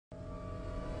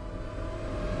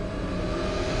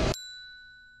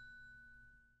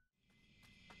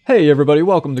Hey everybody,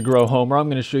 welcome to Grow Home, where I'm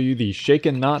going to show you the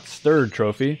Shaken Not Stirred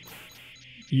trophy.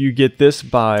 You get this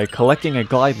by collecting a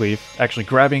glide leaf, actually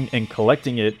grabbing and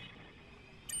collecting it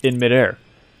in midair,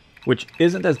 which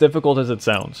isn't as difficult as it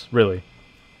sounds, really.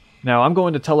 Now I'm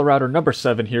going to telerouter number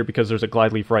 7 here because there's a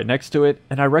glide leaf right next to it,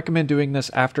 and I recommend doing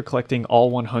this after collecting all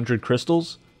 100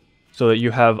 crystals so that you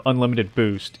have unlimited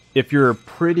boost. If you're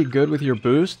pretty good with your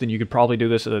boost, then you could probably do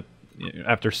this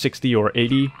after 60 or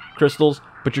 80 crystals,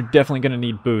 but you're definitely going to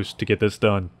need boost to get this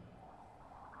done.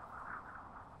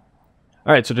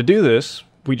 Alright, so to do this,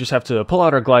 we just have to pull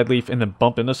out our glide leaf and then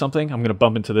bump into something. I'm going to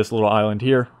bump into this little island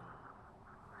here.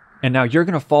 And now you're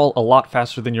going to fall a lot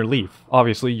faster than your leaf.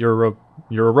 Obviously, you're a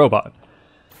robot.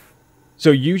 So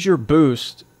use your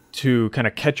boost to kind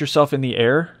of catch yourself in the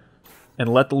air and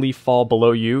let the leaf fall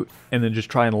below you, and then just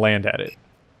try and land at it.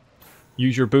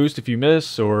 Use your boost if you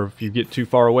miss or if you get too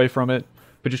far away from it,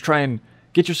 but just try and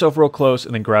get yourself real close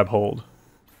and then grab hold.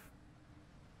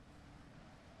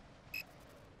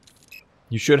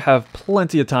 You should have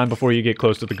plenty of time before you get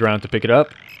close to the ground to pick it up,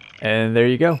 and there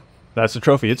you go. That's the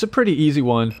trophy. It's a pretty easy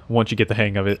one once you get the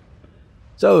hang of it.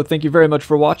 So, thank you very much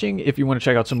for watching. If you want to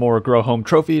check out some more Grow Home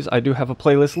trophies, I do have a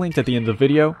playlist linked at the end of the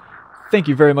video. Thank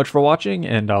you very much for watching,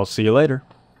 and I'll see you later.